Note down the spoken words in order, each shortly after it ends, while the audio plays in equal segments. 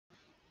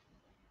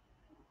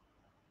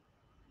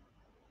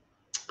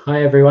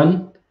Hi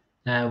everyone,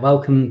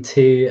 welcome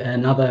to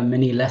another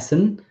mini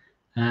lesson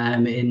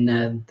in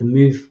the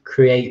Move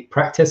Create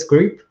Practice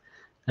group.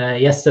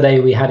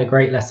 Yesterday we had a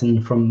great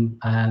lesson from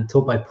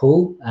taught by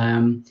Paul,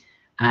 and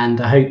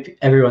I hope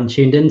everyone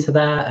tuned into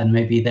that and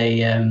maybe they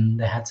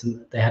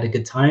had a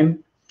good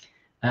time.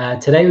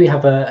 Today we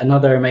have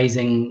another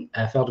amazing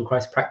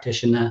Feldenkrais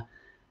practitioner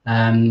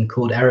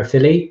called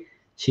Erifily.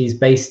 She's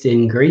based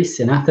in Greece,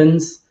 in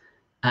Athens.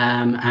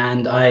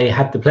 And I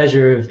had the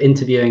pleasure of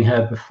interviewing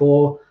her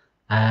before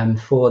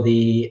for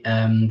the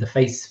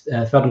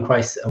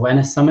Feldenkrais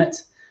Awareness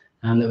Summit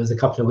that was a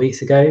couple of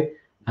weeks ago.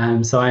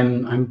 So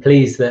I'm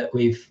pleased that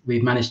we've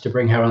managed to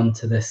bring her on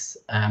to this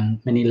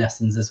mini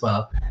lessons as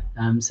well.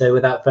 So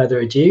without further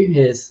ado,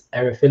 here's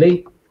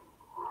Erifily.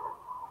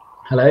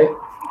 Hello.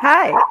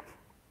 Hi.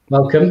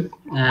 Welcome.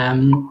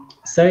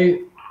 So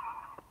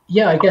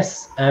yeah, I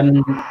guess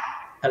a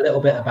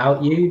little bit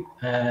about you.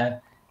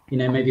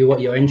 Maybe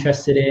what you're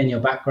interested in, your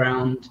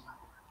background,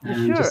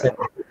 Sure. just so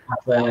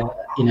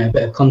we have a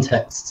bit of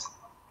context.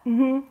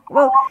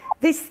 Well,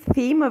 this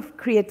theme of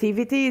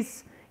creativity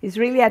is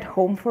really at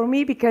home for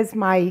me because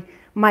my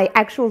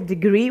actual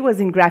degree was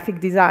in graphic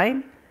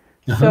design.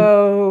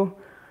 So,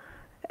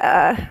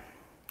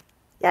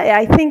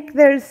 I think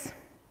there's,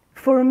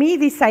 for me,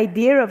 this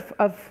idea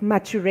of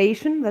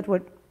maturation that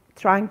we're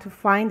trying to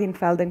find in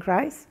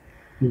Feldenkrais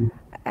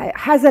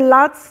has a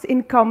lot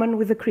in common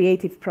with the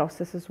creative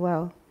process as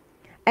well.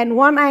 And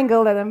one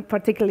angle that I'm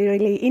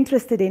particularly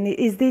interested in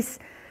is this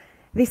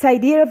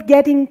idea of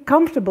getting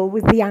comfortable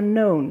with the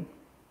unknown,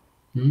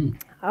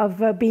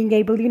 of being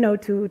able,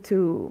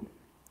 to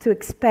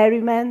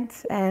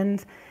experiment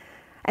and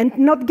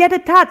not get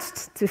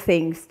attached to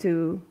things,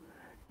 to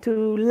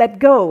let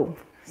go.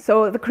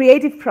 So the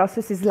creative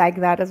process is like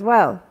that as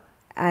well.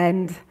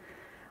 And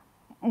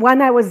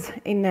when I was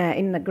in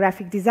a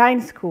graphic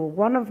design school,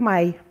 one of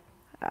my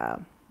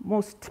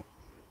most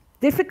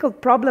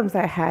difficult problems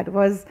I had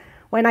was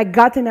when I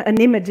got an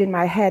image in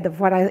my head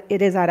of what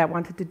it is that I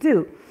wanted to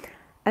do.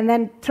 And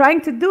then trying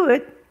to do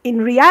it,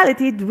 in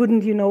reality, it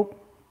wouldn't,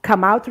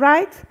 come out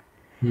right.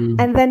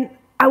 And then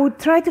I would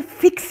try to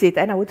fix it,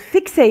 and I would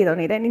fixate on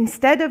it. And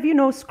instead of,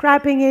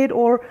 scrapping it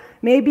or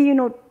maybe,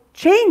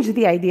 change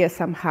the idea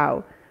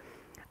somehow,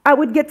 I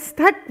would get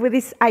stuck with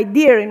this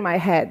idea in my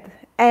head.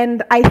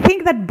 And I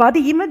think that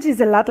body image is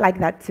a lot like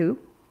that too.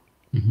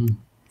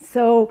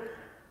 So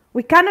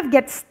we kind of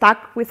get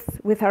stuck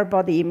with our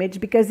body image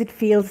because it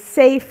feels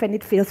safe and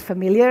it feels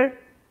familiar.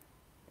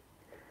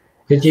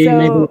 Could you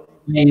maybe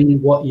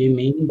explain what you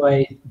mean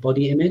by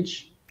body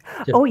image?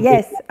 Oh,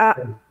 yes.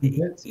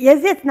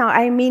 Yes. No,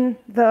 I mean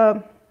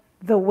the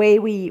way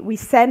we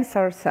sense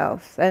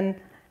ourselves. And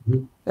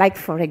like,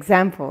 for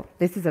example,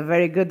 this is a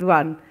very good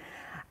one.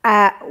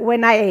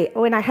 When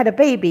I had a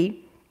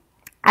baby,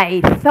 I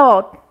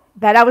thought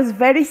that I was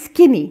very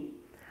skinny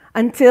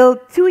until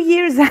 2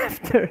 years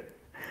after,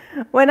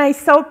 when I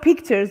saw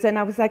pictures and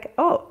I was like,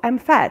 oh, I'm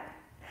fat.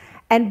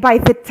 And by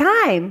the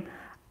time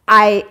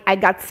I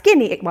got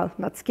skinny, well,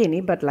 not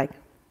skinny, but like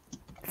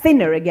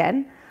thinner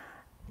again,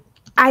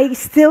 I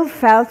still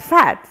felt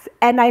fat.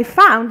 And I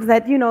found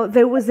that,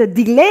 there was a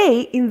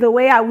delay in the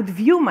way I would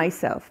view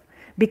myself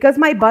because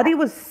my body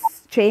was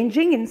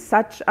changing in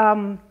such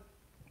a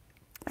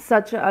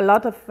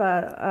lot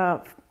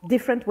of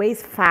different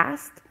ways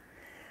fast.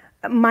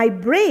 My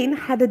brain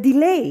had a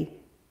delay.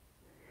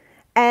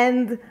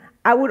 And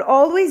I would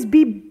always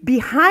be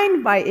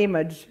behind my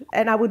image,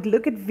 and I would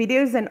look at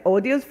videos and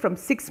audios from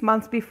 6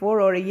 months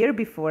before or a year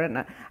before,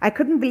 and I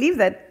couldn't believe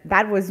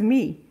that was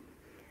me.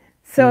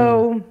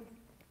 So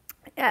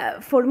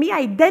for me,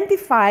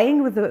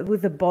 identifying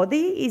with the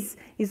body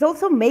is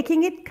also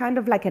making it kind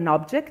of like an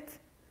object,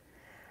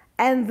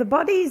 and the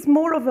body is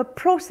more of a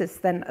process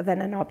than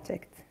an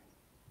object.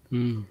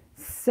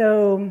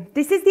 So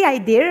this is the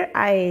idea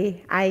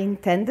I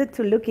intended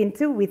to look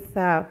into with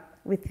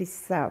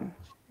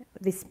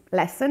this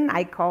lesson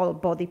I call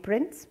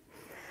Bodyprints.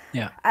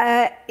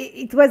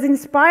 It was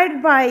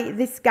inspired by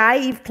this guy,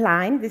 Yves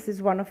Klein. This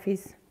is one of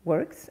his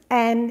works.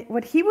 And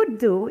what he would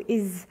do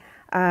is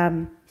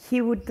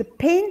he would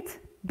paint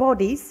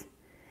bodies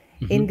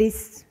in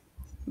this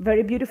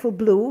very beautiful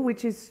blue,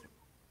 which is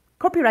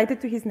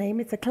copyrighted to his name.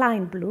 It's a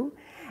Klein blue.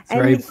 It's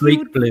very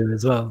Greek blue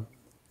as well.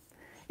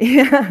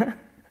 Yeah.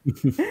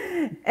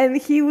 And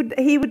he would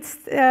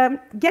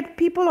get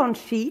people on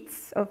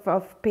sheets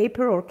of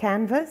paper or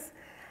canvas,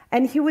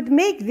 and he would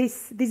make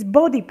these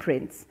body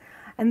prints,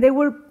 and they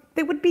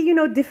would be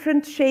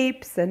different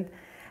shapes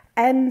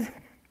and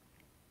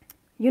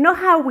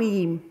how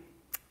we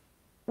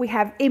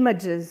have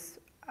images,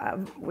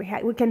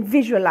 we can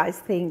visualize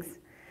things.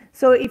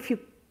 So if you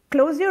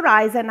close your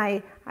eyes and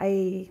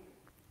I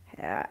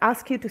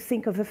ask you to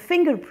think of a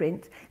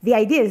fingerprint, the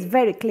idea is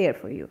very clear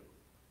for you.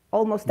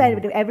 Almost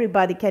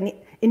everybody can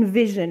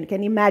envision,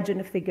 can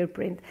imagine a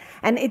fingerprint.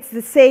 And it's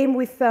the same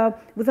with a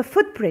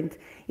footprint.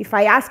 If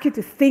I ask you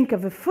to think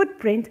of a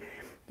footprint,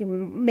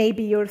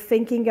 maybe you're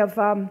thinking of,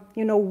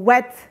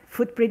 wet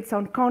footprints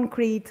on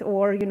concrete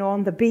or,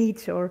 on the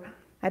beach or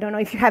I don't know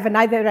if you have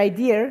another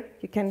idea.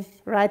 You can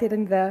write it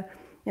in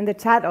the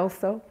chat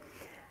also.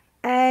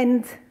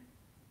 And,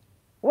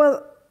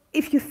 well,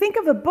 if you think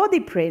of a body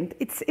print,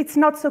 it's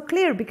not so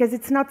clear because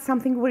it's not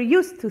something we're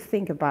used to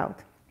think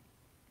about.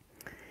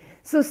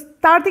 So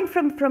starting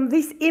from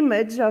this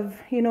image of,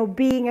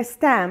 being a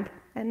stamp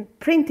and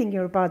printing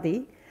your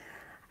body,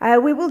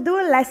 we will do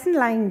a lesson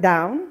lying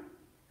down,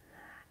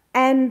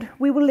 and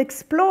we will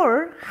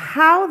explore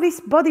how this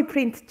body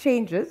print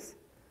changes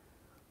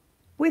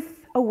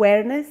with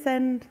awareness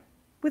and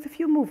with a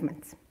few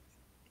movements.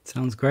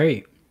 Sounds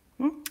great.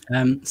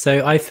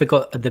 So I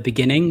forgot at the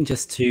beginning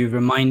just to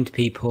remind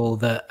people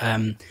that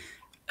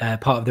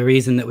part of the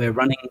reason that we're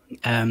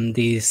running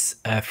these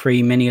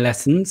free mini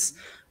lessons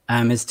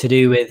is to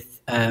do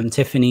with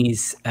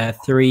Tiffany's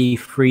 3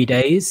 free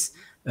days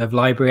of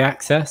library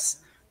access,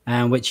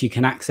 which you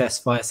can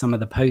access via some of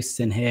the posts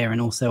in here and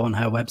also on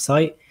her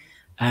website.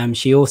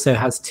 She also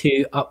has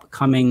 2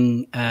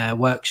 upcoming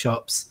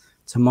workshops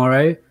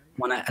tomorrow,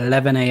 one at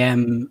 11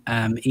 a.m.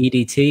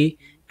 EDT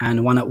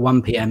and one at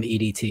 1 p.m.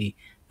 EDT.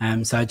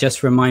 So I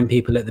just remind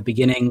people at the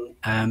beginning,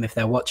 if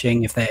they're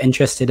watching, if they're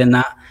interested in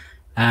that,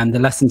 the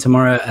lesson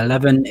tomorrow at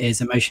 11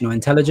 is emotional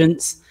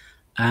intelligence.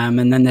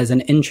 And then there's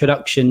an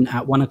introduction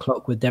at 1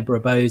 o'clock with Deborah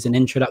Bowes, an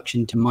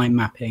introduction to mind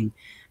mapping.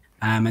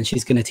 And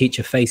she's going to teach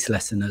a face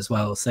lesson as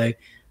well. So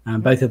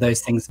both of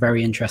those things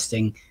very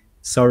interesting.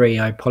 Sorry,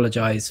 I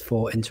apologize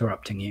for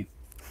interrupting you.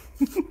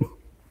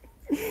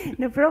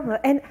 No problem.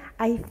 And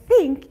I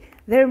think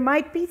there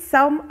might be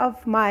some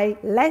of my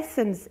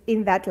lessons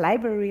in that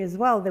library as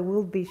well. There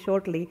will be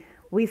shortly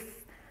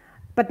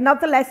but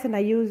not the lesson I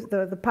use,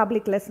 the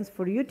public lessons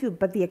for YouTube,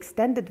 but the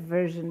extended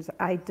versions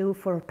I do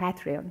for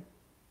Patreon.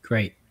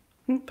 Great.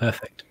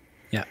 Perfect.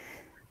 Yeah.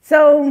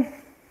 So,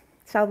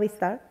 shall we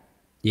start?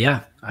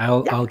 Yeah,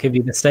 I'll give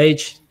you the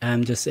stage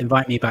and just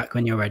invite me back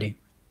when you're ready.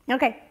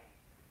 Okay.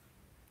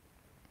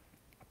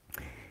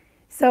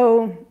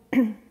 So,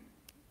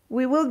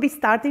 we will be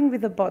starting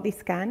with a body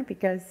scan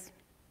because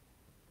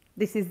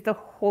this is the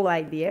whole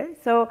idea.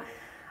 So,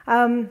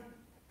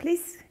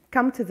 please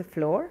come to the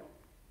floor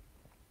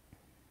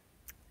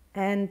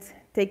and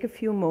take a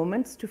few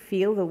moments to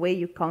feel the way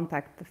you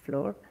contact the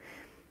floor.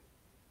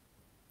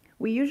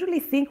 We usually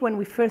think when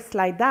we first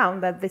lie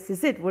down that this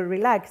is it, we're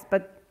relaxed,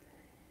 but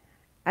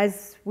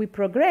as we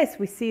progress,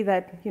 we see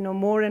that,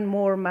 more and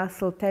more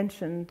muscle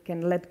tension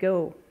can let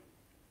go.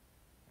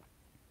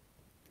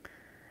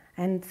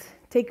 And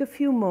take a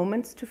few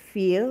moments to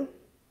feel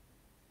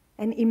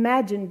and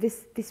imagine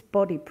this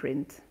body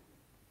print.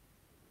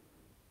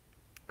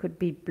 Could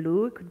be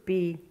blue, it could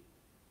be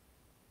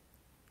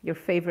your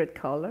favorite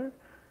color.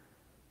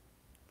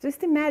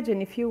 Just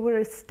imagine if you were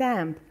a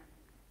stamp,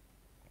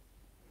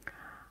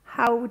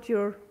 how would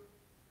your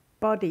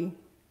body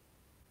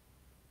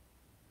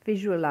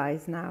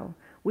visualize now?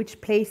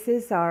 Which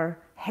places are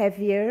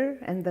heavier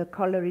and the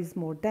color is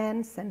more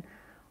dense, and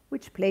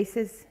which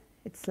places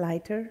it's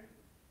lighter?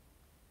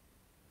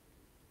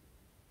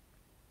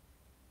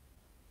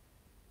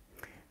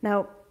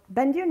 Now,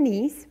 bend your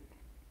knees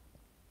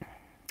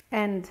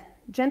and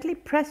gently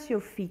press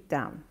your feet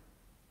down.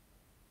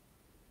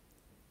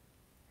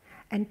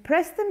 And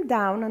press them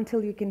down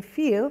until you can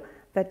feel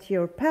that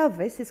your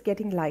pelvis is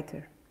getting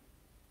lighter.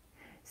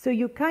 So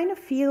you kind of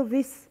feel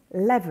this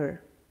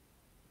lever.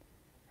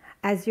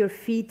 As your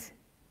feet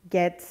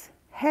get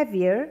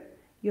heavier,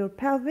 your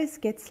pelvis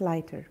gets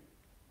lighter.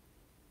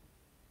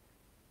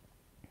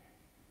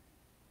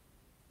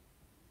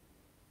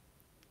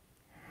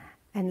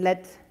 And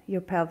let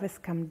your pelvis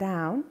come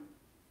down.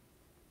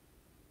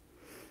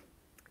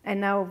 And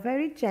now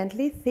very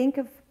gently think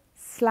of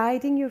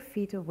sliding your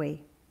feet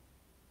away.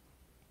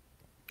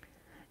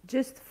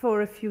 Just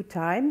for a few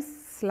times,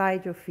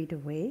 slide your feet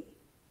away.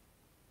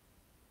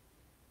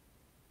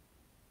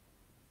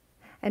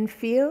 And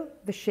feel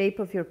the shape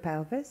of your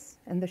pelvis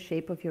and the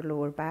shape of your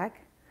lower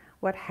back.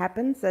 What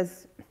happens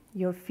as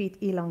your feet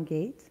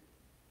elongate,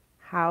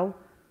 how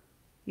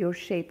your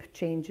shape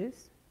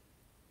changes.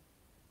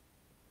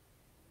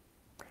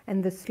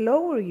 And the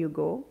slower you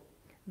go,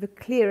 the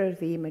clearer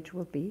the image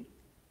will be.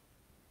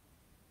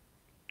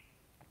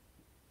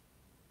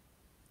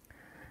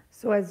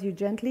 So as you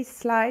gently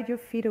slide your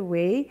feet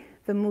away,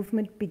 the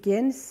movement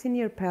begins in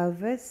your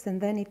pelvis, and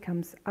then it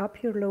comes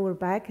up your lower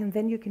back, and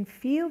then you can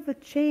feel the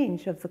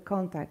change of the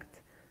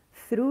contact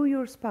through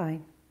your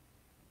spine.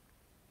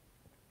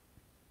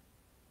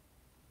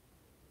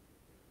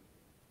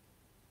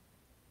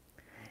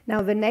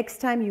 Now, the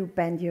next time you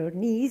bend your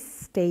knees,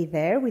 stay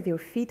there with your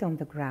feet on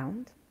the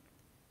ground.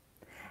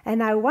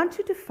 And I want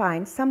you to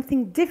find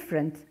something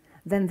different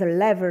than the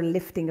lever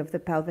lifting of the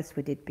pelvis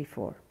we did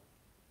before.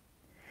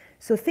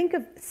 So think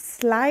of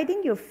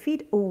sliding your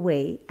feet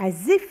away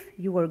as if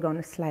you were going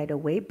to slide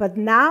away, but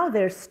now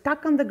they're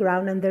stuck on the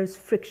ground and there's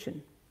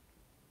friction.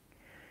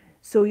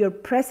 So you're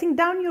pressing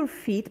down your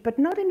feet, but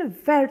not in a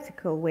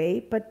vertical way,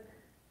 but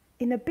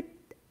in a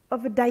bit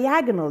of a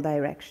diagonal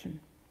direction.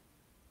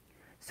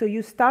 So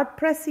you start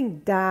pressing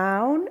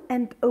down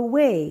and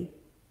away,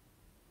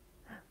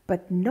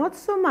 but not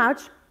so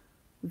much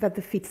that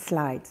the feet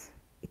slides.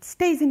 It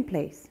stays in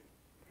place.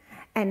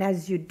 And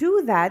as you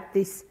do that,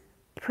 this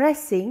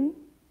pressing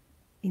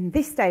in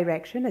this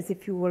direction, as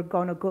if you were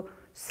going to go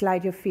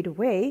slide your feet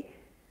away,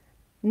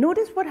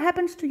 notice what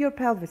happens to your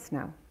pelvis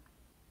now.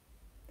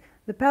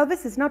 The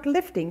pelvis is not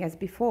lifting as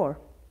before.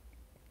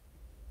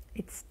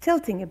 It's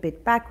tilting a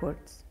bit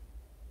backwards.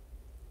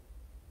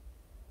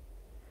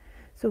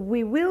 So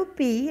we will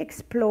be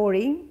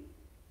exploring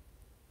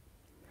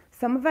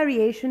some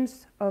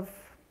variations of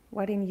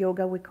what in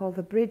yoga we call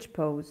the bridge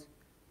pose.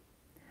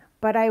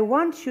 But I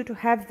want you to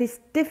have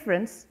this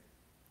difference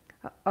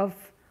of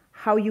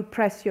how you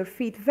press your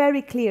feet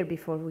very clear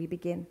before we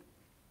begin.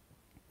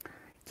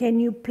 Can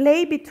you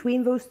play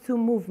between those two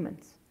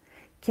movements?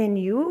 Can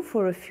you,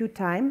 for a few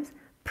times,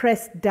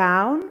 press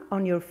down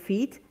on your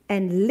feet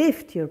and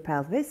lift your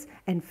pelvis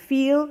and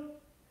feel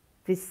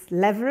this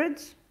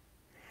leverage?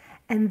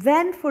 And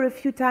then for a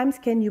few times,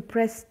 can you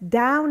press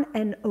down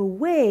and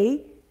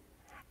away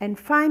and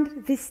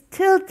find this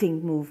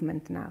tilting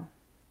movement now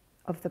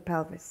of the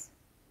pelvis?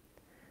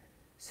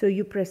 So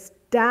you press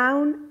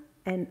down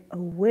and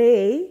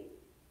away,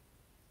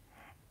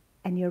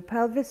 and your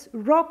pelvis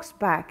rocks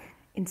back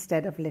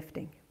instead of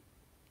lifting.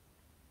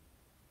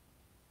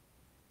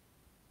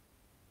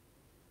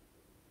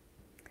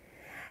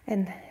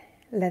 And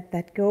let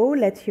that go.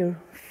 Let your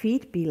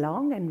feet be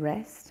long and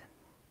rest.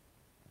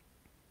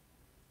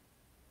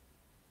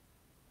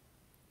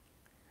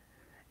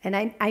 And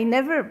I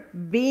never,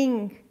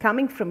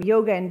 coming from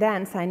yoga and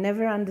dance, I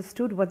never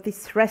understood what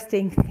this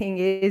resting thing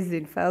is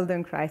in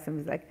Feldenkrais. I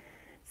was like,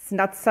 it's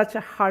not such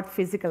a hard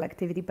physical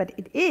activity, but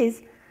it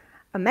is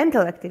a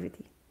mental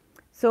activity.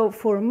 So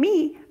for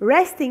me,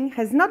 resting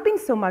has not been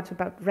so much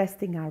about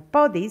resting our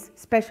bodies,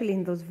 especially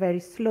in those very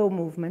slow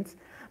movements,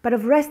 but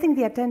of resting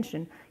the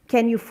attention.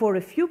 Can you, for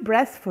a few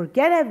breaths,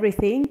 forget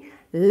everything,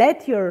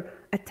 let your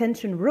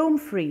attention roam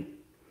free?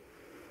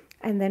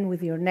 And then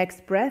with your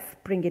next breath,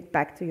 bring it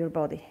back to your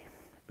body,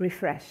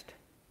 refreshed.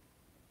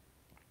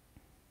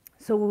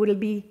 So we will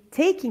be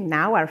taking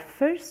now our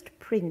first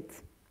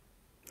print.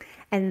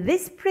 And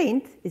this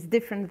print is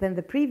different than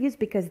the previous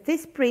because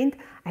this print,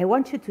 I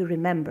want you to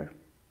remember.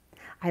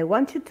 I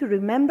want you to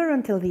remember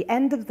until the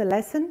end of the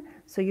lesson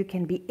so you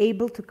can be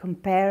able to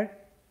compare.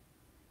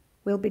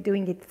 We'll be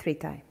doing it 3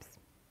 times.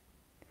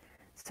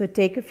 So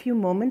take a few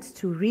moments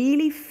to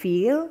really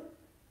feel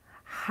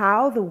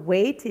how the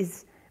weight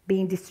is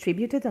being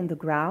distributed on the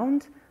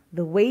ground,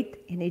 the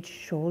weight in each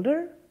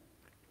shoulder,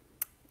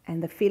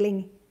 and the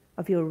feeling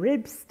of your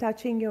ribs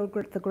touching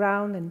the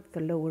ground and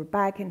the lower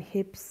back and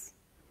hips,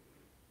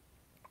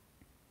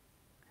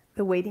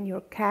 the weight in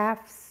your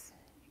calves,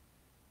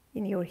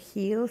 in your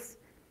heels.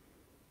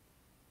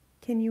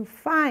 Can you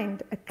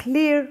find a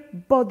clear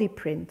body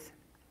print?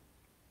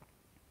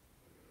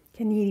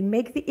 Can you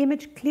make the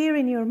image clear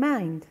in your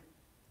mind,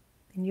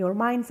 in your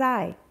mind's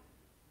eye?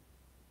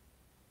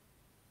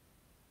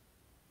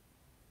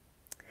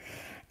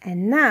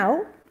 And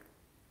now,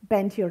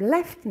 bend your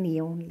left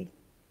knee only.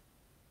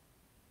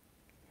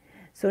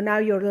 So now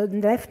your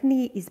left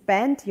knee is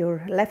bent,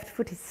 your left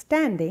foot is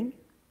standing,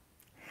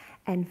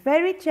 and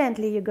very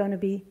gently you're going to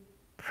be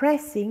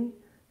pressing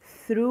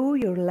through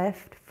your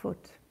left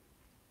foot.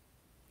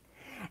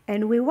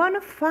 And we want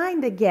to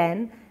find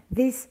again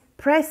this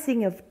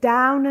pressing of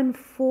down and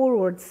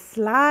forward,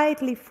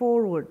 slightly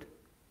forward,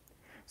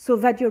 so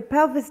that your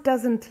pelvis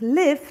doesn't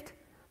lift,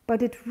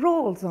 but it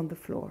rolls on the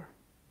floor.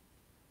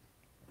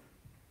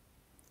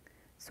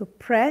 So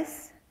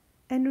press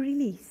and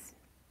release.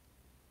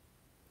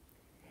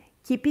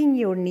 Keeping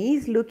your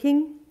knees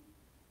looking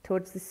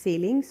towards the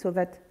ceiling so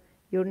that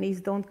your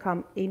knees don't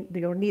come in,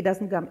 your knee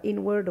doesn't come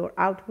inward or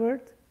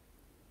outward.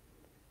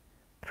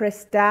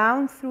 Press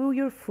down through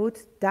your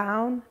foot,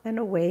 down and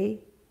away,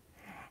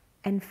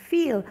 and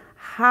feel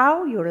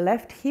how your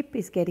left hip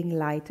is getting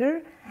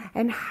lighter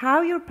and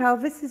how your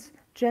pelvis is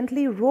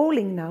gently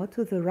rolling now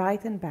to the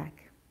right and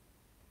back.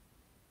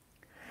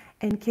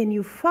 And can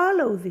you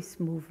follow this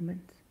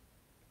movement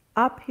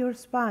up your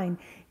spine?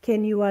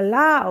 Can you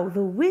allow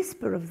the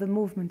whisper of the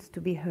movement to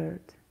be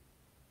heard?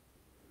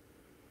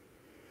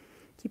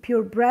 Keep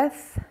your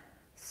breath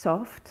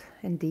soft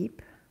and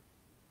deep.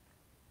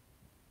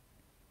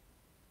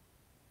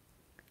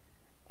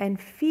 And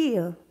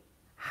feel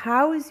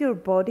how is your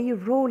body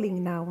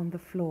rolling now on the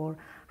floor?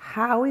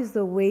 How is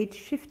the weight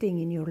shifting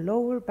in your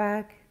lower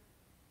back,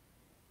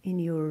 in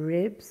your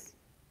ribs?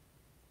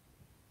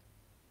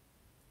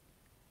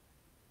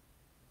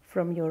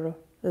 From your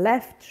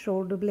left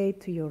shoulder blade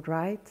to your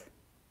right.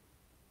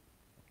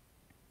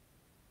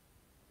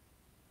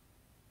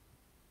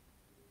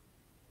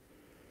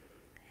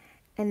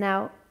 And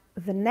now,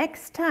 the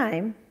next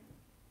time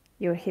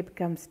your hip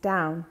comes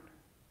down,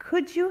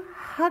 could you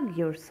hug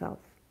yourself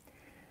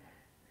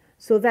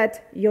so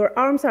that your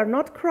arms are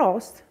not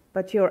crossed,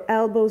 but your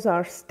elbows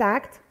are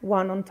stacked,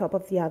 one on top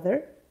of the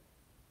other,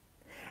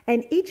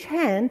 and each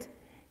hand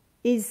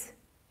is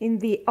in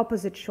the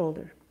opposite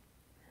shoulder.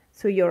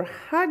 So you're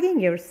hugging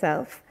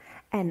yourself,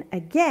 and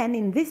again,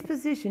 in this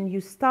position, you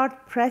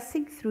start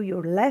pressing through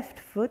your left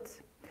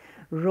foot,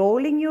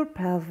 rolling your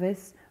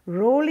pelvis,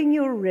 rolling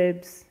your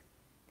ribs,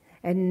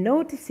 and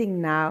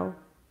noticing now,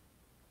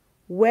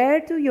 where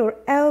do your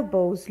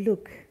elbows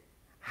look?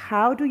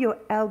 How do your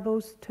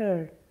elbows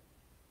turn?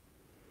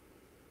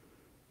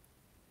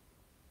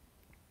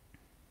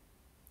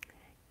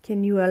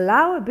 Can you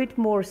allow a bit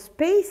more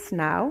space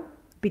now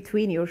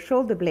between your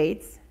shoulder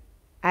blades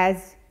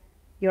as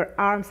your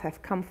arms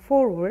have come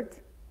forward?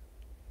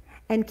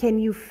 And can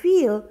you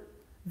feel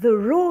the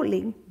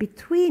rolling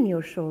between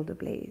your shoulder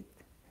blades,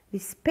 the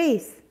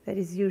space that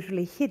is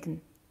usually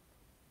hidden?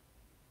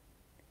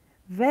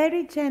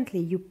 Very gently,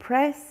 you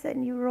press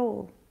and you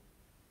roll.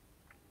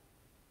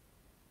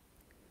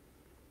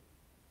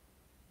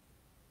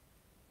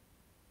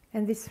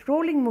 And this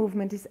rolling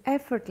movement is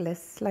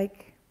effortless,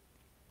 like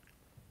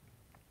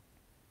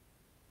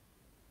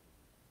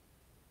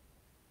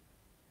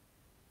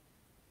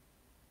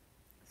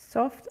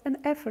soft and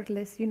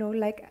effortless, you know,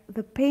 like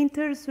the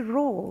painter's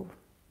roll.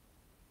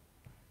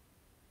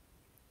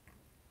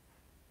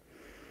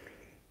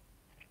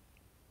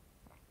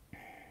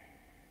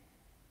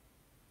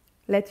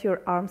 Let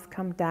your arms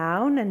come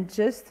down and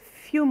just a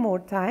few more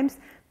times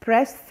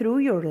press through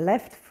your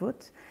left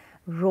foot,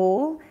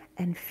 roll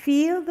and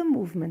feel the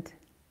movement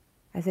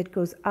as it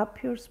goes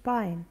up your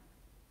spine.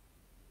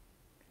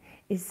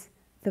 Is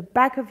the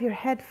back of your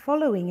head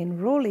following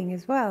and rolling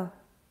as well?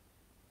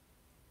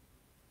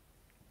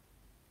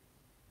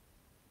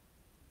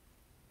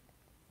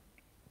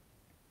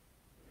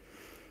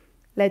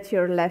 Let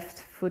your left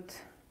foot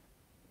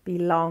be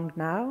long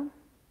now.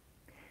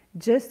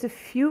 Just a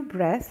few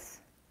breaths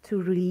to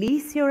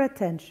release your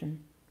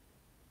attention,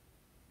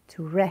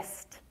 to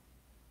rest.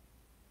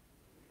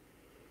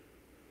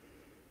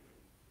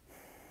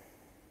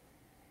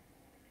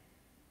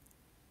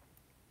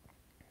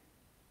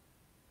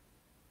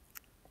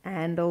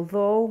 And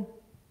although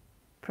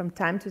from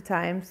time to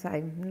time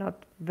I'm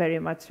not very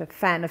much a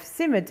fan of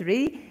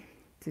symmetry,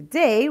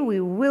 today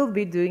we will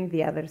be doing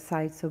the other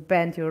side. So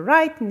bend your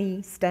right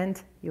knee,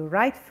 stand your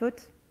right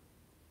foot.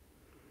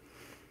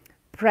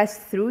 Press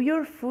through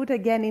your foot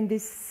again in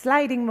this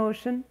sliding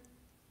motion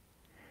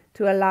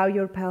to allow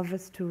your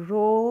pelvis to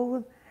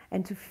roll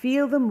and to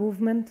feel the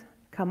movement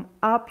come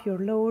up your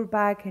lower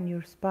back and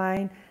your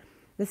spine.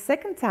 The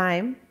second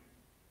time,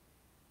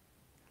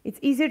 it's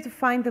easier to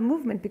find the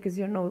movement because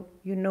you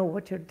know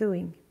what you're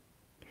doing.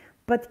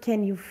 But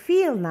can you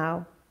feel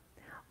now,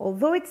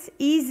 although it's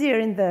easier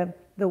in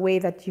the way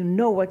that you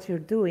know what you're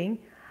doing,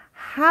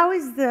 how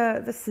is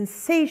the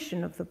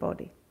sensation of the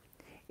body?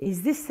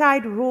 Is this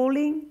side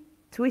rolling,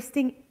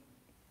 twisting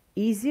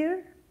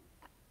easier?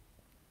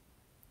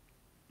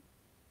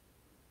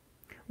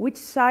 Which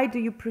side do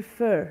you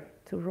prefer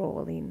to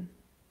roll in?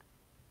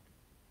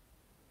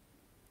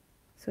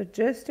 So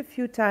just a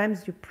few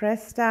times you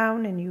press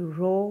down and you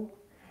roll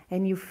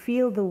and you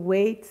feel the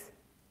weight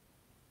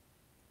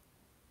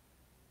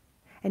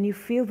and you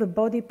feel the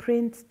body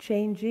print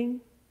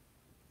changing.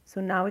 So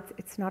now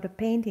it's not a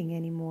painting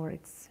anymore,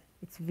 it's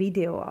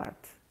video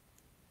art.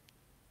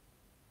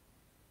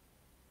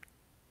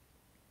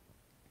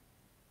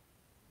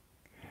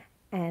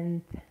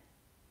 And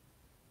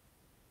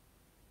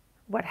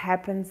what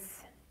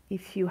happens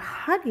if you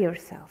hug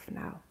yourself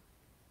now?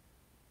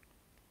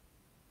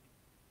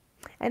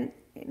 And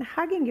in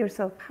hugging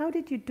yourself, how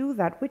did you do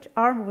that? Which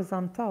arm was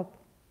on top?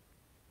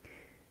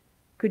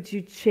 Could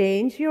you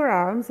change your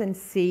arms and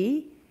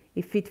see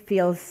if it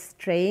feels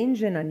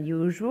strange and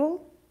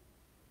unusual?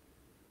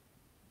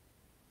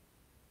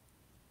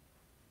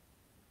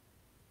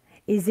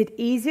 Is it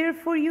easier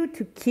for you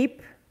to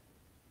keep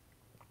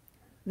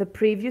the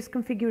previous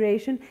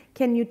configuration?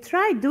 Can you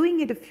try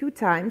doing it a few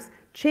times,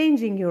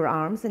 changing your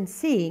arms and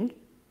seeing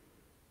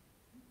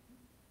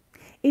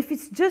if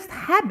it's just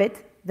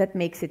habit that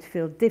makes it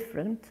feel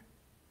different,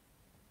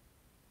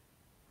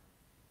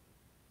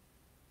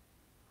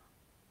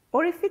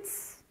 or if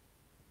it's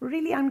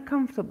really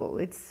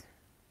uncomfortable,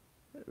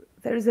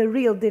 there's a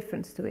real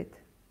difference to it.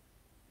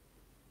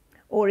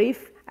 Or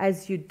if,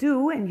 as you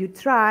do and you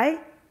try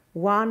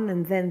one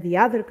and then the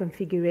other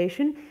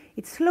configuration,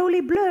 it slowly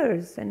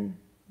blurs and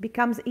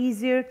becomes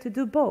easier to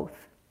do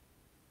both,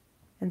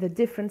 and the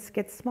difference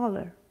gets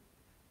smaller.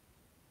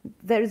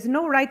 There is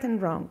no right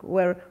and wrong.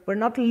 We're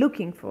not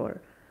looking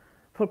for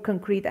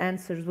concrete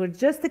answers. We're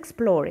just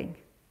exploring.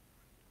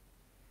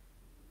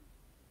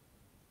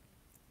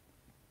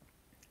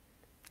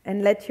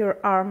 And let your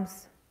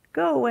arms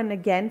go. And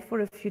again,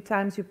 for a few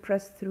times, you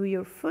press through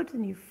your foot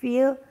and you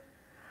feel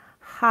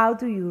how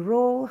do you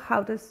roll?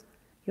 How does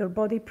your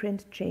body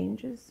print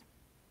changes?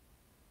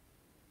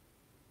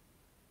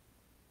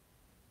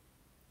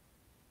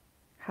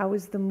 How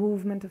is the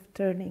movement of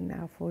turning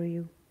now for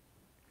you?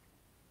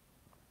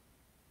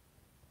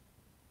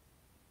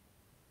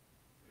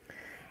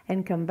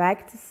 And come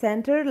back to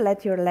center.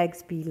 Let your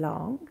legs be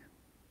long.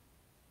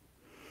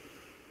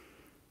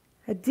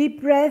 A deep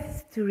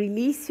breath to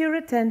release your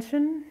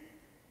attention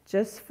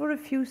just for a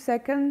few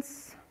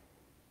seconds.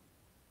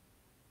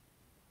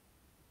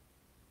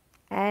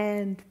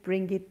 And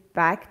bring it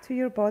back to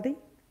your body.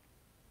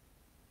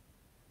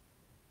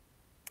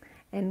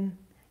 And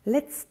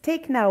let's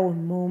take now a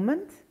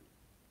moment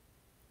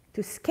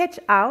to sketch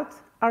out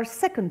our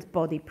second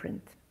body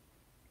print.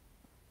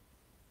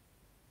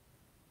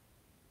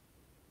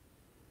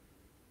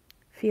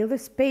 Feel the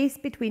space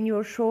between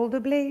your shoulder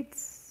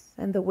blades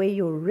and the way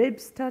your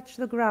ribs touch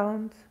the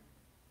ground,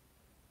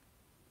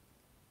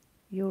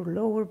 your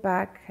lower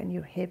back and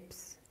your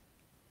hips,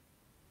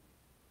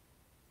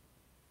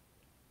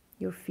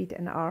 your feet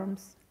and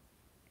arms.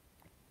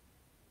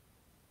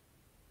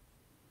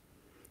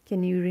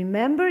 Can you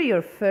remember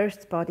your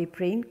first body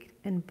print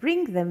and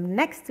bring them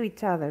next to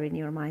each other in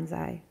your mind's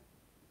eye?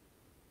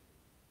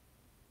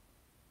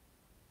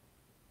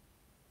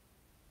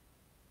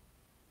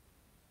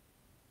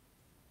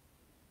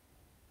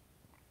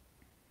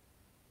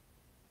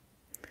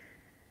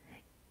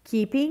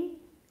 Keeping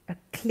a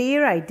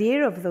clear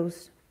idea of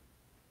those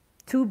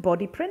two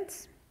body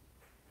prints,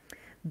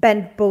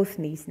 bend both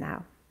knees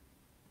now.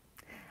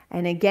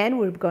 And again,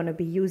 we're going to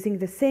be using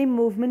the same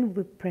movement.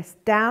 We press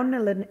down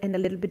and a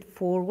little bit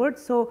forward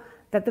so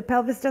that the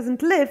pelvis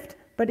doesn't lift,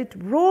 but it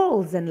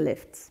rolls and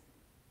lifts.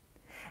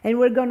 And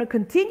we're going to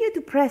continue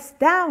to press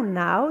down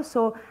now.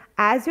 So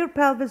as your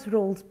pelvis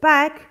rolls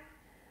back,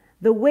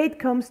 the weight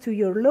comes to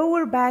your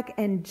lower back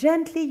and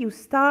gently you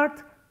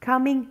start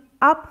coming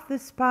up the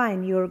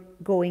spine. You're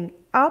going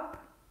up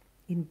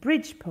in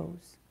bridge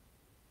pose.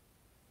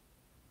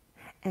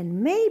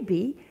 And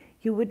maybe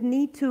you would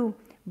need to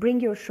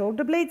bring your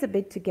shoulder blades a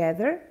bit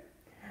together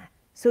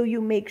so you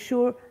make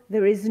sure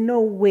there is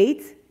no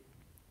weight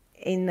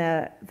in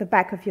the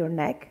back of your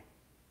neck.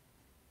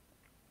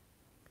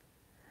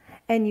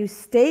 And you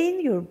stay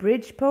in your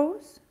bridge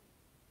pose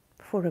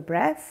for a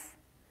breath.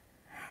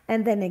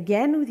 And then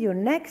again with your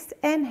next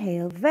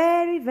inhale,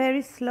 very,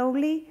 very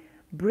slowly,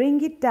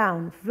 bring it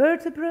down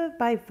vertebra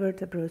by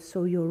vertebra.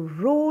 So you're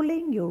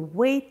rolling your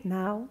weight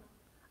now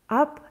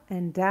up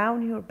and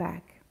down your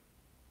back.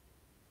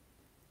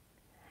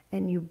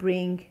 And you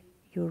bring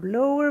your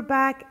lower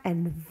back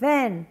and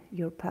then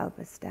your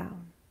pelvis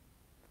down.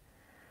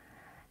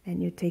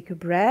 And you take a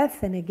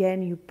breath and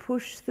again you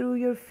push through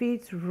your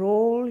feet,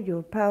 roll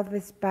your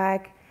pelvis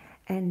back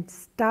and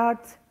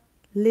start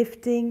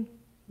lifting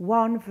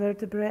one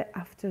vertebra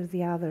after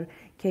the other.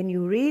 Can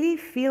you really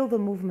feel the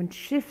movement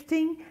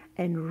shifting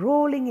and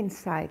rolling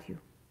inside you?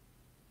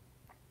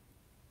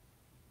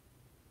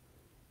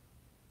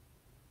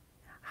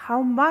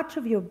 How much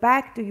of your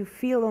back do you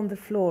feel on the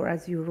floor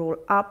as you roll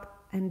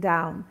up and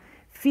down?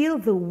 Feel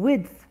the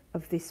width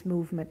of this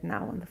movement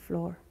now on the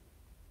floor.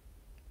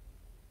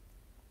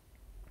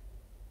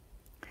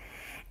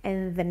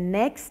 And the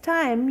next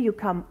time you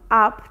come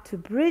up to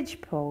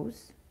bridge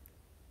pose,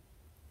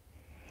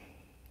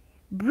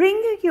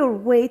 bring your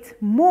weight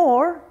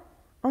more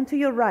onto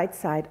your right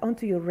side,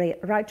 onto your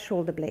right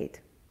shoulder blade.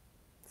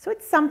 So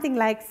it's something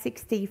like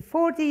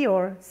 60-40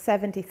 or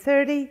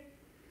 70-30.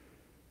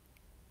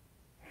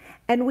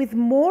 And with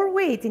more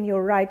weight in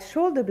your right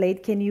shoulder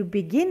blade, can you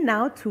begin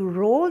now to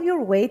roll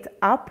your weight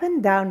up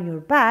and down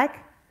your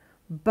back,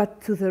 but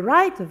to the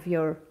right of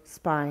your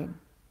spine.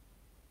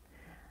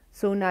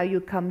 So now you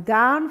come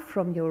down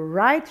from your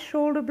right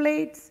shoulder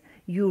blades,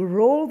 you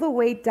roll the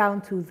weight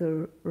down to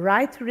the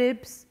right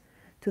ribs,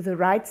 to the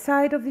right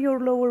side of your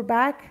lower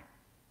back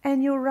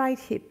and your right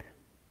hip.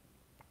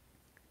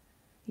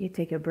 You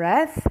take a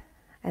breath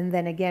and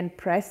then again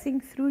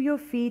pressing through your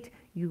feet,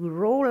 you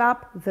roll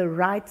up the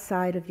right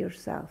side of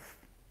yourself.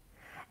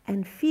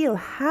 And feel,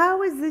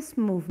 how is this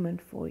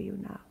movement for you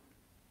now?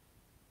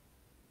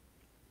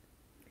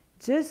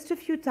 Just a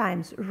few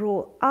times,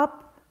 roll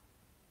up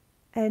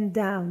and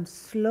down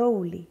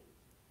slowly,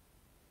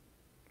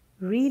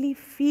 really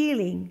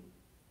feeling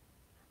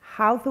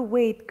how the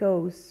weight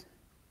goes,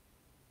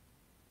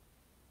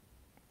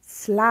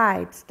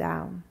 slides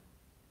down.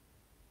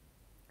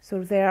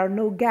 So there are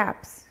no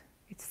gaps.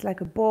 It's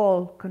like a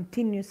ball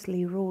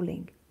continuously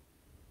rolling.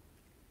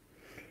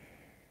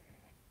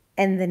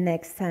 And the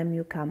next time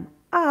you come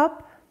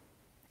up,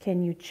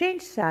 can you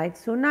change sides?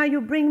 So now you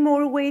bring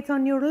more weight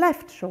on your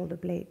left shoulder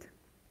blade.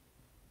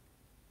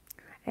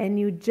 And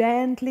you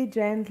gently,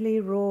 gently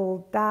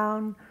roll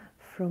down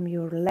from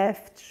your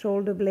left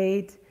shoulder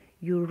blade.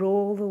 You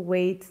roll the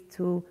weight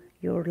to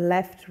your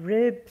left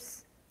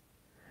ribs,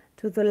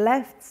 to the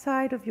left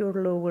side of your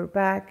lower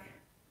back,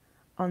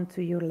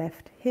 onto your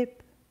left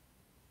hip.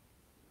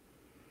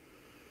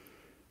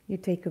 You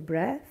take a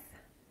breath.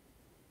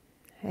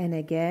 And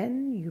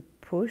again, you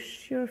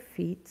push your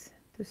feet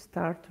to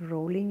start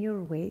rolling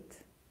your weight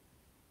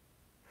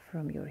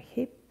from your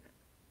hip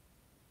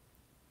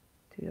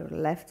to your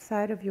left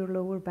side of your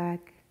lower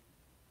back,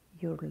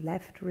 your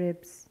left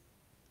ribs,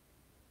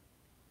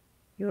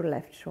 your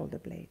left shoulder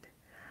blade.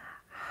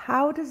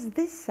 How does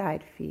this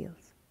side feel?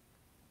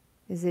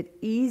 Is it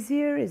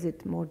easier? Is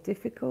it more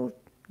difficult?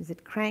 Is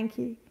it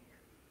cranky?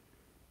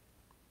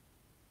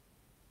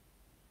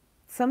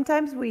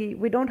 Sometimes we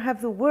don't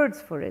have the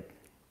words for it.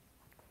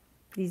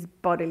 These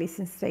bodily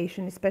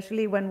sensations,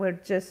 especially when we're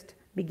just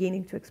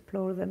beginning to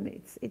explore them,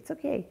 it's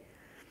okay.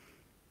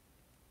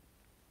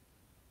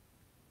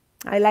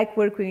 I like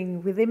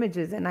working with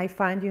images, and I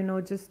find,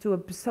 just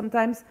to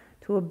sometimes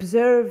to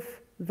observe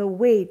the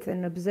weight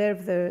and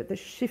observe the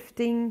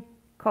shifting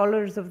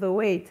colors of the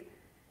weight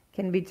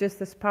can be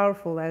just as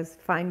powerful as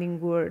finding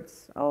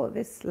words. Oh,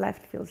 this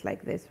left feels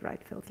like this,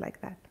 right feels like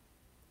that.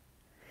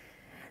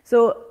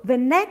 So the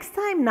next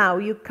time now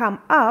you come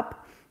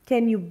up,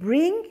 can you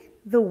bring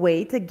the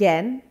weight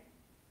again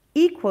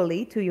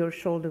equally to your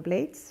shoulder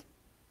blades?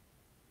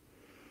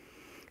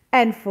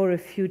 And for a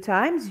few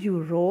times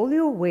you roll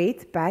your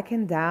weight back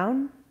and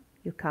down.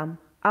 You come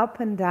up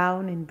and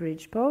down in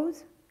bridge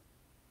pose.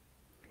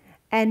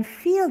 And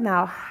feel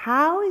now,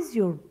 how is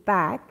your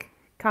back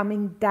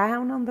coming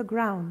down on the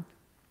ground?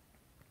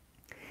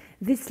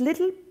 This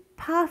little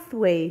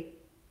pathway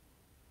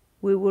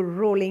we were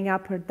rolling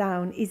up or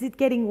down, is it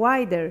getting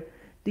wider?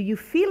 Do you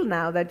feel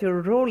now that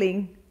you're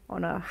rolling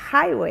on a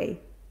highway?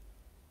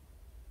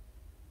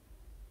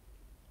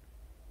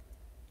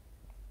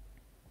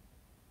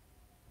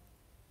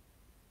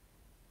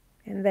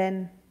 And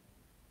then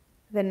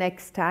the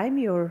next time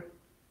your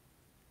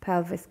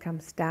pelvis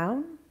comes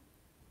down,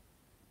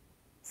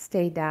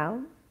 stay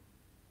down,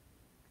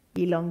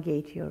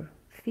 elongate your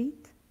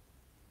feet,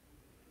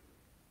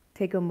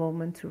 take a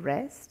moment to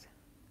rest.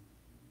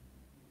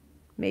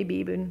 Maybe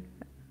even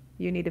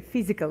you need a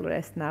physical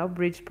rest now.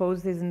 Bridge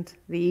pose isn't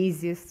the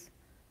easiest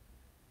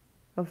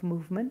of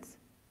movements.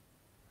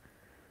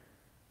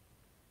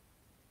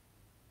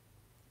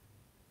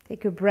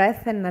 Take a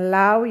breath and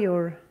allow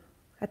your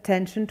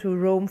attention to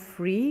roam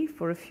free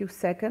for a few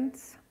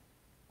seconds.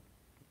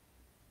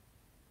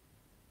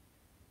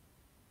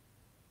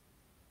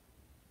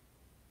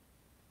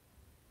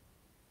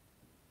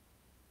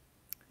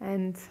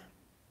 And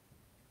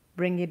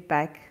bring it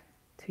back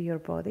to your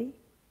body.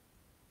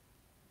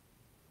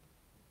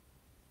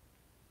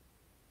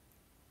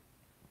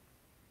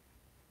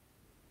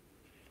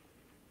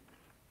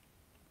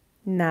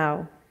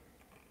 Now,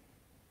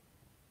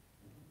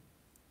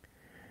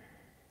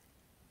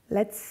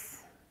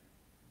 let's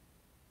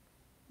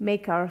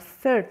make our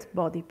third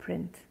body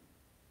print.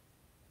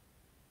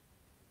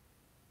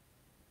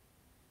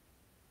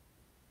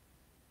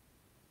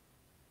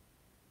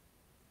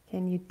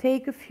 Can you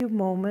take a few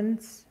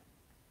moments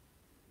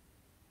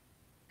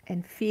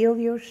and feel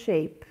your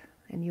shape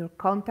and your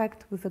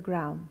contact with the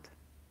ground?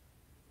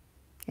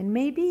 And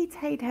maybe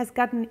it has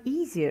gotten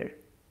easier.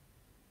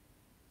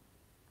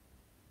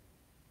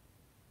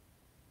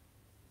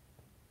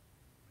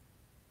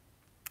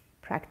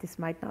 Practice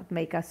might not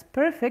make us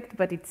perfect,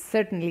 but it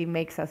certainly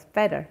makes us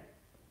better.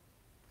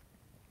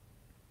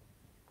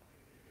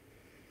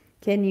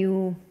 Can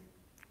you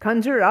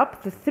conjure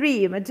up the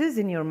three images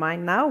in your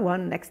mind now,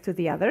 one next to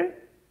the other?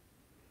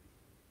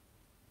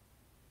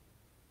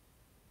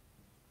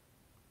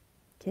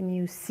 Can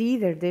you see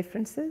their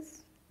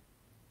differences?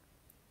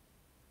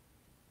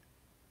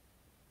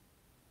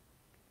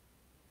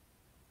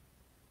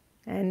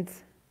 And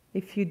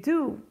if you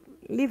do,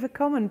 leave a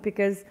comment,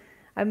 because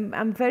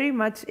I'm very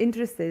much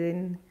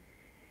interested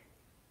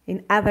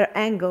in other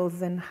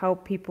angles and how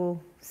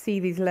people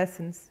see these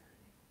lessons.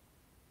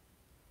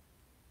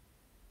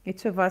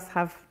 Each of us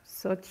have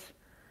such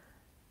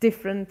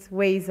different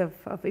ways of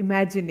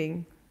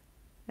imagining.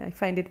 I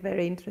find it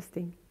very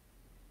interesting.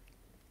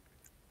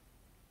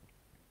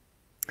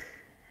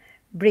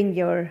 Bring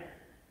your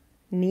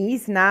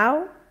knees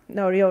now,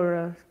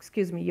 your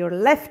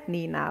left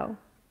knee now.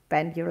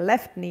 Bend your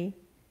left knee.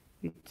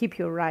 You keep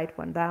your right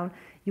one down.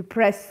 You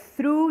press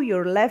through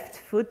your left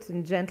foot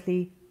and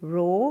gently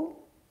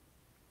roll.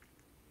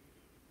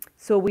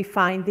 So we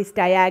find this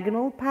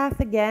diagonal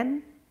path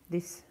again,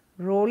 this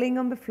rolling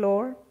on the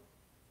floor.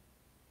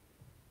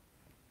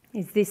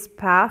 Is this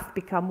path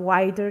become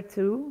wider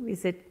too?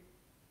 Is it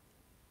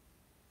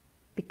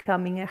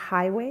becoming a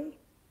highway?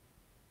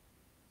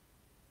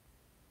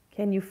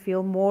 Can you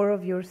feel more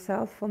of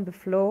yourself on the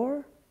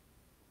floor?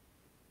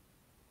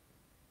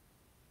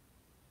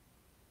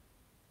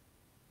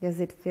 Does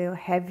it feel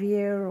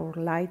heavier or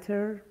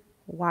lighter,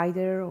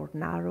 wider or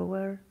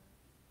narrower?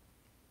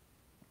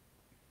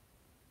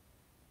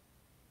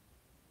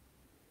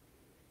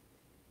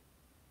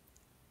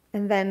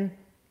 And then,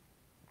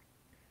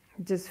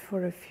 just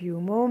for a few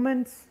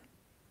moments,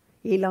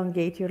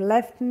 elongate your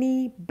left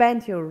knee,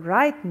 bend your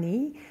right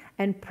knee,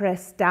 and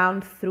press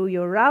down through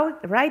your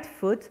right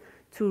foot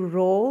to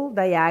roll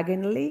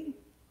diagonally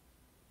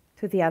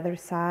to the other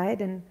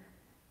side, and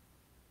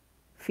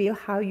feel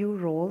how you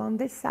roll on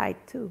this side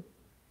too.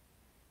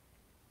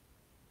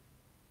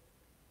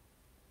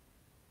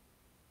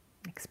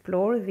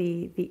 Explore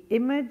the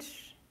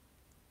image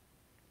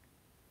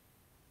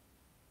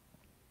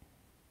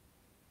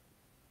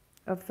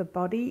of the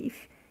body.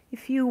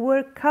 If you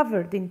were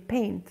covered in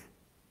paint,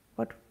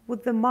 what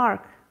would the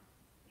mark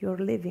you're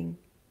living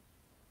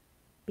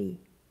be?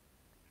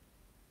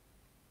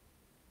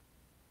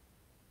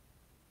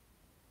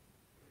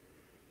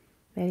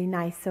 Very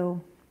nice.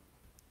 So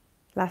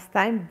last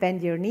time,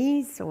 bend your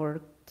knees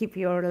or keep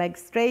your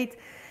legs straight.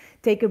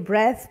 Take a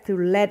breath to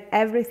let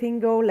everything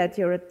go, let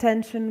your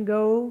attention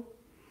go.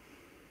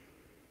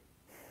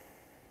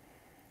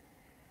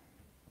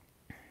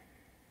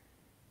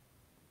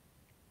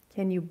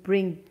 Can you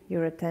bring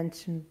your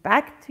attention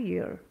back to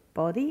your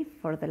body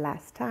for the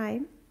last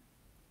time?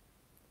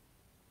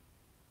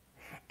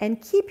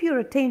 And keep your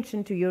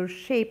attention to your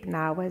shape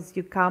now as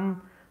you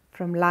come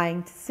from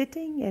lying to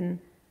sitting and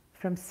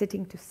from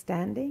sitting to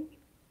standing.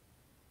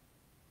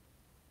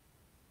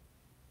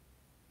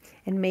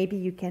 And maybe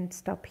you can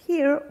stop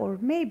here, or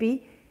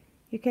maybe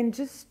you can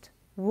just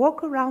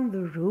walk around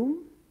the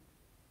room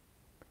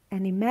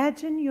and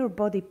imagine your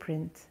body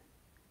print,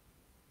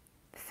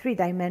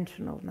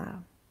 three-dimensional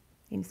now,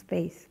 in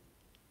space.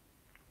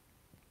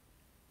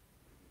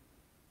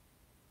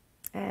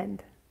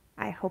 And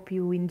I hope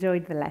you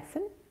enjoyed the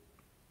lesson,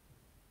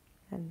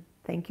 and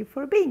thank you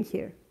for being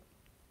here.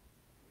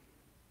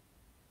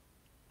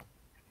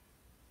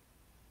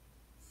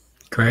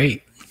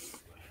 Great.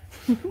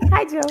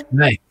 Hi, Joe.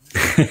 Hi.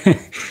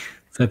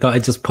 So I thought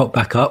I'd just pop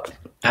back up.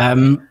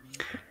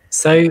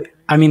 So,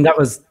 I mean, that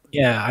was,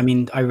 yeah, I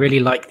mean, I really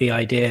like the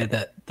idea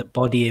that the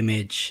body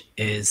image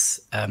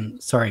is,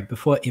 sorry,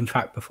 before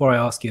I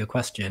ask you a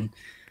question,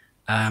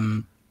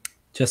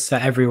 just for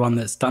everyone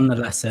that's done the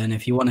lesson,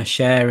 if you want to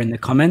share in the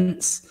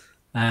comments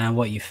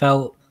what you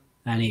felt,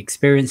 any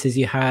experiences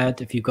you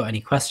had, if you've got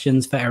any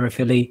questions for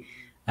Erifily,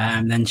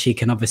 then she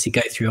can obviously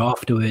go through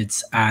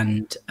afterwards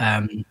and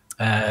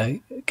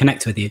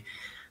connect with you.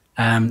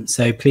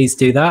 So please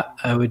do that.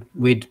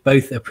 We'd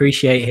both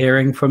appreciate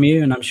hearing from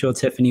you, and I'm sure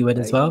Tiffany would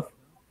as well.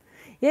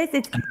 Yes,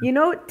 it's, you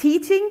know,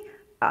 teaching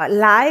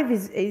live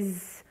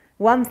is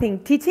one thing.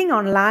 Teaching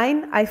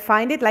online, I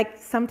find it like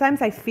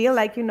sometimes I feel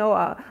like, you know,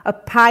 a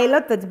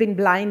pilot that's been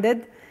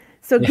blinded.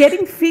 So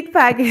getting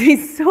feedback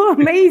is so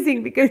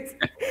amazing, because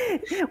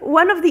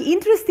one of the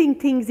interesting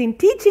things in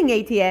teaching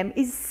ATM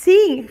is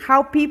seeing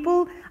how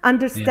people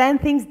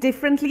understand things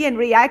differently and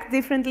react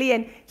differently.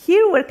 And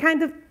here we're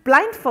kind of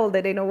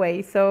blindfolded in a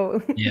way.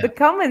 So the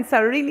comments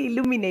are really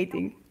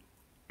illuminating.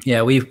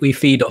 Yeah, we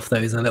feed off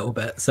those a little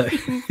bit. So,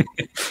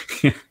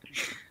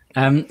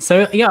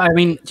 so yeah, I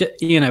mean,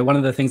 you know, one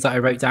of the things that I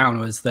wrote down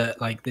was that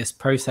like this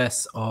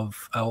process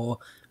of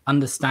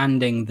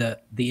understanding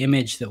that the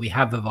image that we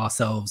have of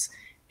ourselves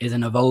is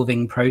an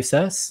evolving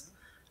process.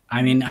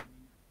 I mean,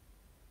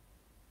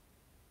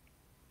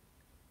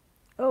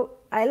 oh,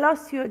 I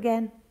lost you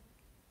again.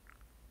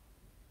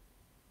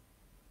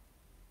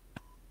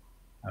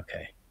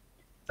 Okay,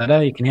 Hello,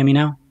 you can hear me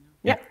now?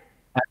 Yeah.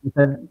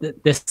 The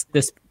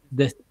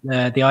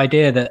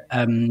idea that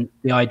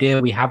the idea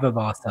we have of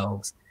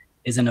ourselves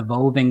is an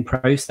evolving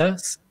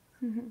process.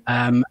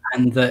 And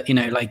that, you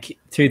know, like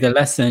through the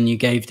lesson, you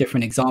gave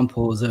different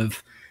examples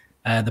of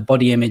the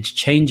body image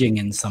changing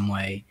in some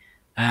way.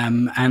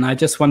 And I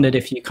just wondered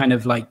if you kind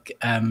of like,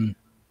 I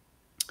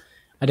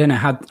don't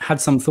know, had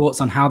some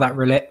thoughts on how that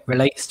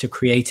relates to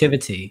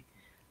creativity.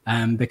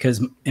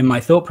 Because in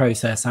my thought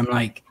process, I'm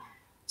like,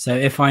 so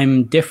if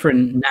I'm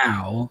different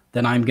now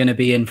than I'm going to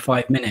be in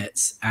 5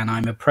 minutes, and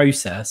I'm a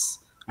process,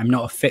 I'm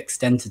not a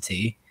fixed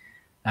entity,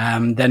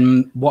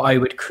 then what I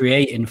would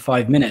create in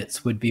 5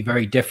 minutes would be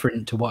very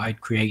different to what I'd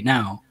create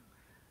now.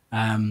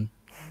 Does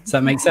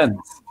that make sense?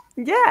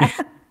 Yeah.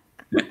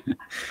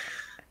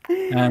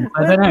 I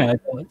don't know.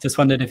 I just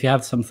wondered if you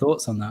have some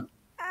thoughts on that.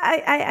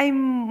 I'm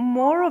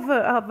more of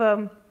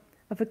a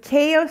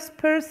chaos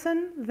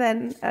person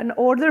than an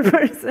order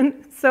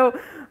person. So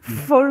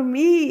for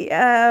me,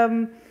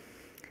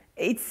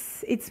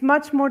 it's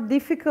much more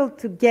difficult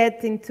to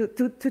get into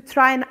to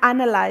try and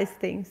analyze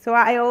things. So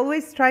I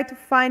always try to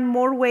find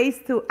more ways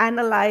to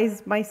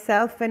analyze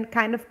myself and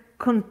kind of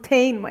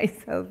contain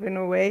myself in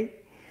a way.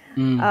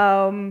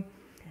 And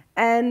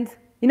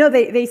you know,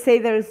 they say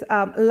there's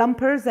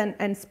lumpers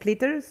and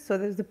splitters. So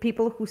there's the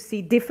people who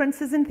see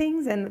differences in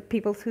things and the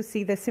people who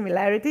see the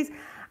similarities.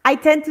 I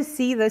tend to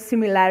see the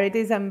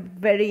similarities. I'm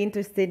very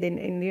interested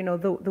in you know,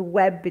 the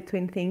web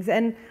between things.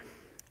 And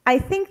I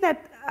think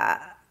that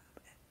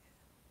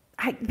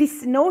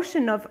this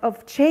notion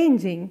of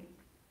changing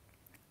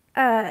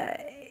can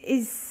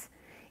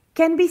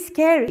be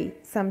scary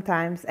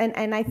sometimes.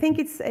 And I think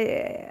it's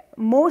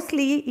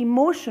mostly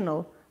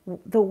emotional,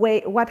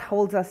 what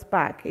holds us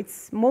back.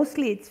 It's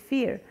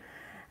fear.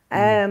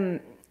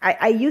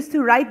 I used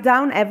to write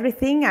down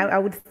everything I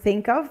would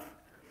think of.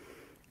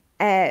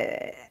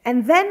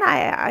 And then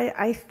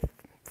I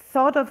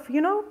thought of,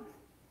 you know,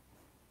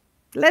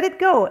 let it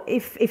go.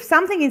 If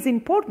something is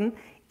important,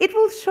 it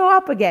will show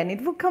up again.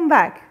 It will come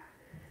back.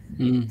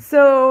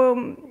 So,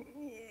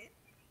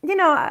 you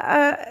know,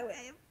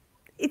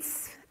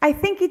 I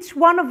think each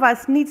one of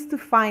us needs to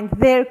find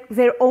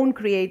their own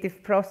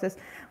creative process.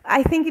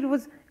 I think it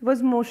was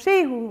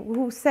Moshe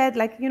who said,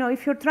 like, you know,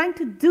 if you're trying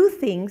to do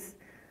things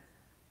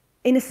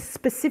in a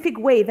specific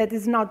way that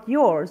is not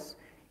yours,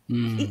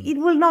 it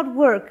will not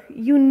work.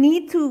 You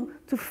need to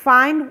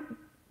find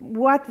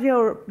what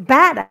you're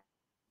bad at.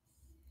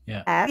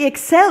 Yeah. You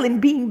excel in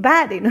being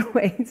bad in a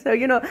way. So,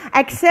 you know,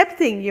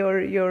 accepting your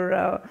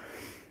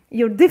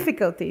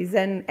difficulties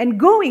and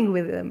going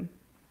with them.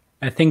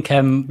 I think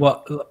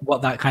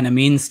what that kind of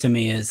means to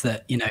me is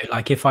that, you know,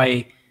 like if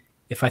I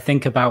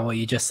think about what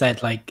you just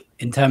said, like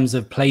in terms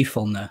of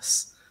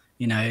playfulness,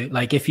 You know,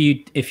 like if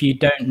you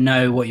don't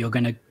know what you're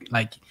going to,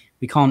 like,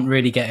 we can't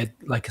really get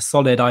a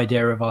solid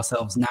idea of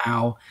ourselves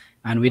now,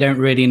 and we don't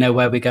really know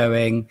where we're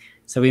going.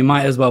 So we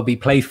might as well be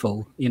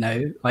playful, you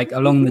know, like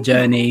along the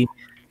journey,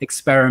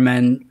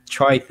 experiment,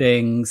 try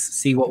things,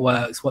 see what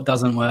works, what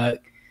doesn't work.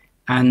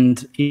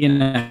 And, you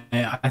know,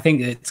 I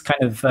think it's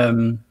kind of,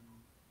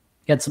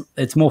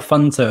 it's more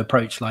fun to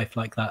approach life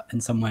like that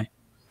in some way.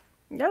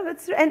 Yeah,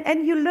 that's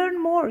and you learn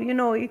more, you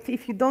know,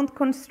 if you don't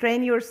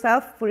constrain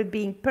yourself for it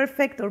being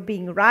perfect or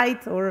being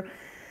right. Or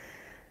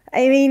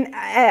I mean,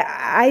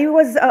 I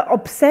was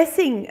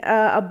obsessing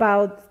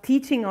about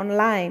teaching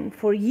online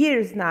for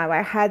years now.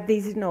 I had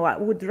these, you know, I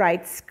would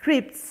write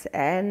scripts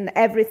and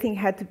everything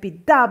had to be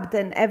dubbed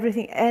and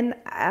everything, and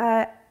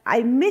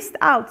I missed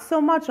out so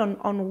much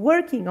on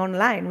working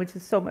online, which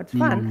is so much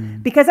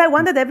fun, because I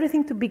wanted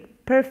everything to be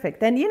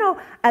perfect. And, you know,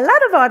 a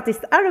lot of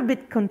artists are a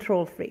bit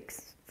control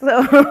freaks.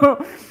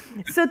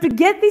 So to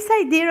get this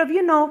idea of,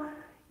 you know,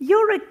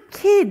 you're a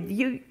kid,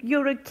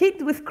 you're a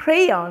kid with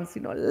crayons,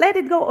 you know, let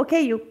it go.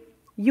 Okay,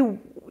 you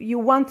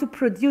want to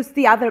produce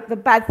the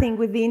bad thing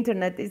with the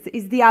internet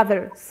is the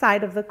other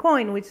side of the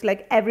coin, which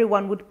like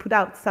everyone would put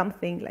out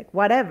something like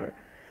whatever.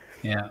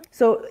 Yeah.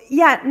 So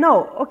yeah,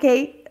 no,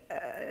 okay,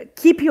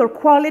 keep your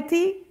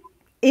quality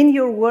in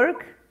your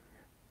work,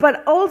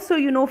 but also,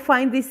 you know,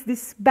 find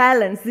this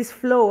balance, this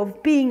flow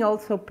of being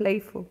also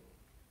playful.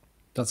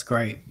 That's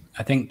great.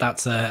 I think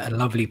that's a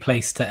lovely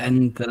place to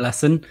end the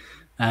lesson.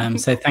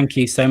 So thank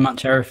you so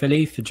much,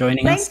 Erifily, for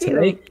joining us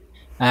today.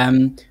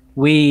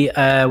 We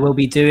will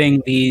be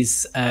doing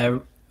these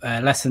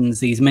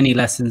lessons, these mini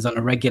lessons on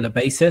a regular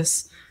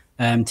basis.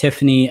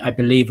 Tiffany, I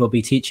believe, will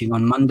be teaching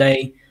on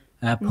Monday.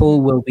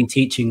 Paul will be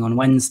teaching on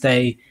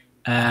Wednesday.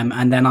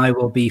 And then I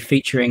will be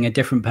featuring a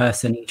different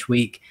person each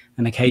week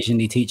and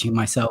occasionally teaching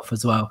myself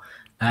as well.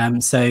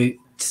 So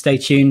stay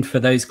tuned for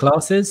those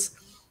classes.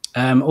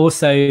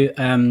 Also,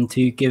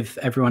 to give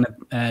everyone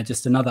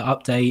just another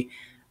update,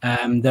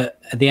 that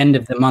at the end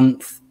of the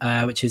month,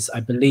 which is,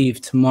 I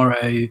believe,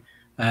 tomorrow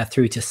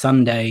through to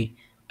Sunday,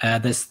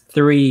 there's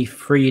 3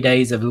 free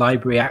days of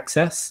library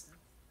access.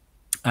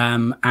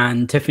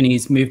 And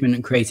Tiffany's Movement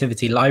and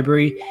Creativity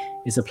Library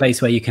is a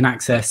place where you can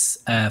access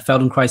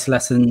Feldenkrais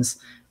lessons,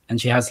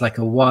 and she has like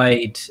a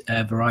wide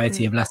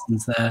variety of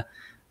lessons there.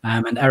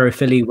 And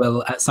Erifily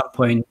will at some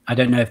point, I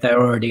don't know if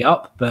they're already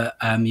up, but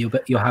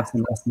you'll have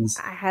some lessons.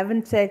 I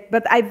haven't checked,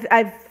 but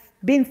I've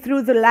been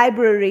through the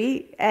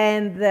library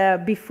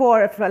and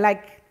before, for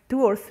like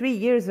 2 or 3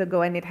 years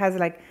ago, and it has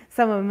like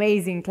some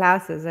amazing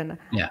classes, and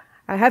yeah,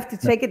 I have to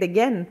check it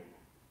again.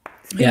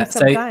 It's been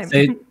some time.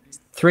 So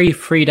 3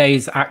 free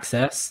days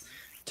access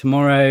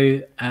tomorrow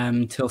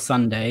till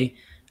Sunday.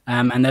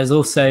 And there's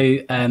also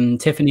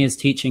Tiffany is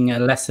teaching a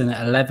lesson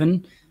at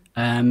 11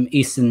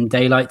 Eastern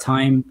Daylight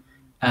Time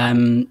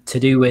to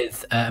do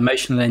with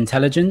emotional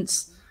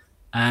intelligence.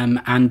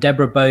 And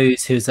Deborah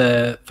Bowes, who's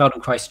a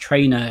Feldenkrais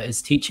trainer,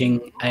 is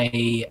teaching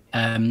a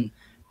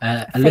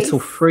little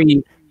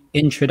free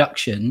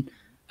introduction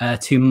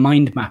to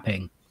mind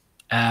mapping.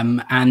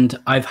 And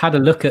I've had a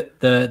look at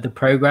the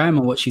program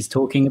and what she's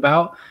talking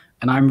about,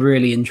 and I'm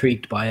really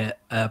intrigued by it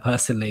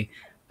personally.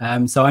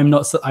 So I'm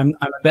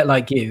a bit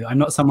like you. I'm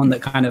not someone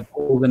that kind of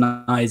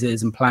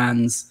organizes and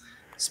plans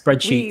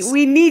spreadsheets.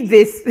 We need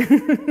this.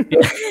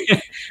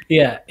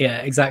 yeah,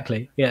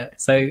 exactly. Yeah.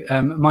 So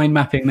mind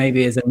mapping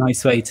maybe is a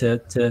nice way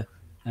to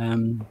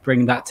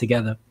bring that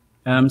together.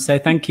 So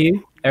thank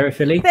you,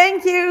 Erifily.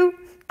 Thank you.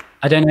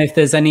 I don't know if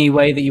there's any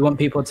way that you want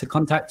people to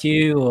contact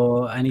you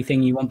or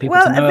anything you want people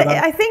to know about.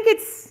 I think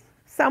it's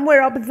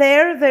somewhere up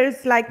there.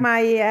 There's like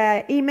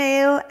my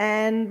email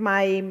and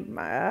my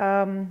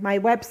my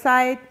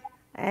website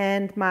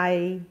and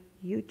my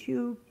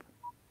YouTube,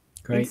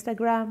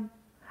 Instagram.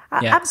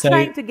 I'm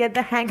trying to get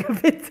the hang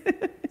of it.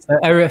 So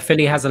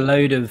Erifily has a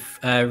load of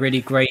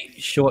really great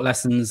short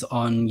lessons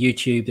on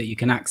YouTube that you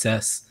can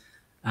access.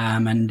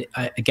 And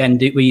again,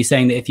 were you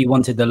saying that if you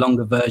wanted the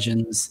longer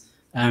versions,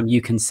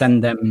 you can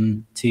send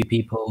them to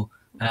people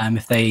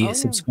if they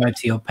subscribe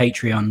to your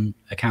Patreon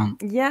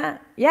account? Yeah,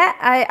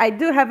 I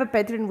do have a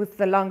Patreon with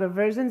the longer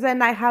versions,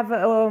 and I have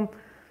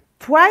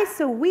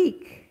twice a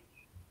week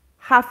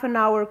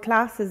half-an-hour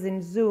classes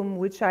in Zoom,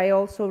 which I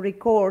also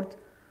record,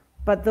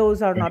 but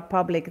those are not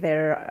public.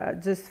 They're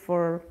just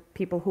for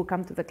people who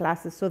come to the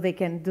classes so they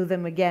can do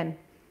them again.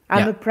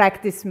 I'm a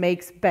practice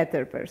makes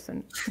better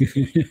person.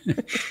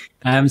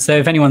 So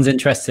if anyone's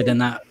interested in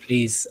that,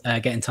 please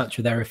get in touch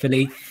with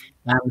Erifily.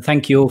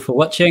 Thank you all for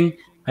watching.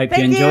 Hope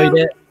you enjoyed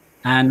it,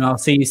 and I'll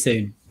see you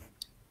soon.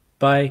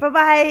 Bye.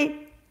 Bye-bye.